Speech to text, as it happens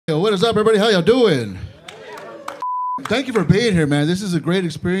Yo, what is up, everybody? How y'all doing? Thank you for being here, man. This is a great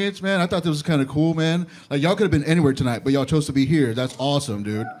experience, man. I thought this was kind of cool, man. Like, y'all could have been anywhere tonight, but y'all chose to be here. That's awesome,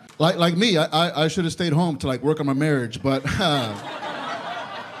 dude. Like me, I should have stayed home to, like, work on my marriage, but I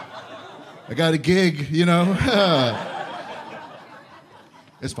got a gig, you know?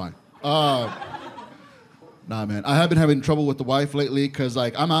 It's fine. Nah, man. I have been having trouble with the wife lately because,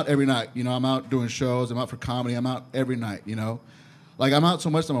 like, I'm out every night. You know, I'm out doing shows. I'm out for comedy. I'm out every night, you know? Like, I'm out so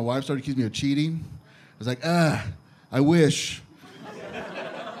much that my wife started accusing me of cheating. I was like, I wish.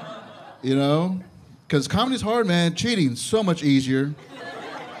 You know? Because comedy's hard, man. Cheating's so much easier.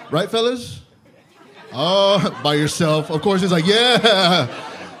 Right, fellas? Oh, by yourself. Of course, it's like, yeah.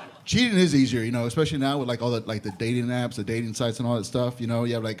 Cheating is easier, you know, especially now with, like, all the, like, the dating apps, the dating sites and all that stuff. You know,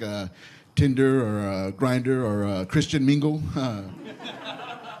 you have, like, Tinder or Grindr or Christian Mingle.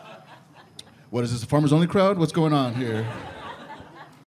 What is this, a farmers only crowd? What's going on here?